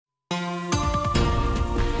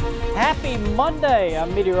Happy Monday.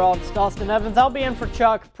 I'm meteorologist Austin Evans. I'll be in for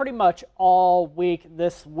Chuck pretty much all week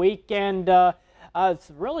this weekend. It's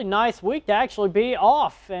a really nice week to actually be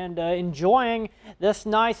off and enjoying this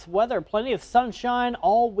nice weather. Plenty of sunshine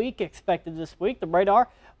all week expected this week. The radar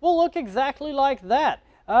will look exactly like that.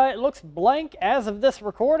 It looks blank as of this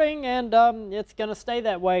recording, and it's going to stay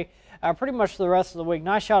that way pretty much the rest of the week.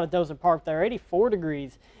 Nice shot at Dozer Park there, 84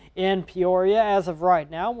 degrees in Peoria as of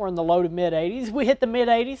right now. We're in the low to mid 80s. We hit the mid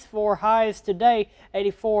 80s for highs today.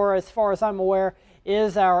 84, as far as I'm aware,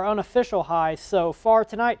 is our unofficial high so far.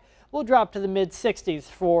 Tonight we'll drop to the mid 60s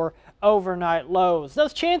for overnight lows.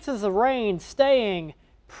 Those chances of rain staying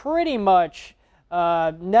pretty much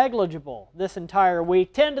negligible this entire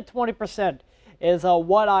week. 10 to 20% is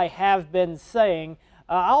what I have been saying.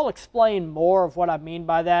 I'll explain more of what I mean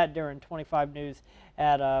by that during 25 News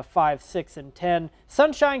at 5, 6, and 10.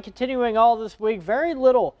 Sunshine continuing all this week. Very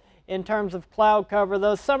little in terms of cloud cover.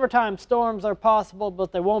 Those summertime storms are possible,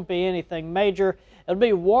 but they won't be anything major. It'll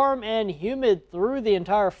be warm and humid through the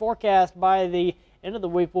entire forecast. By the end of the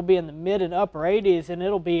week, we'll be in the mid and upper 80s, and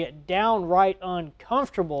it'll be downright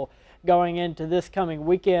uncomfortable going into this coming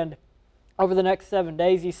weekend. Over the next 7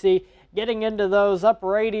 days, you see, getting into those upper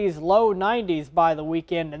 80s, low 90s by the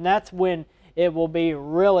weekend, and that's when it will be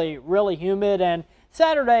really, really humid. And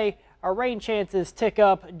Saturday, our rain chances tick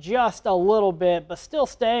up just a little bit, but still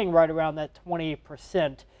staying right around that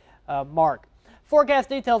 20% mark. Forecast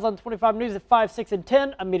details on 25 News at 5, 6, and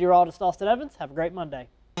 10. I'm meteorologist Austin Evans. Have a great Monday.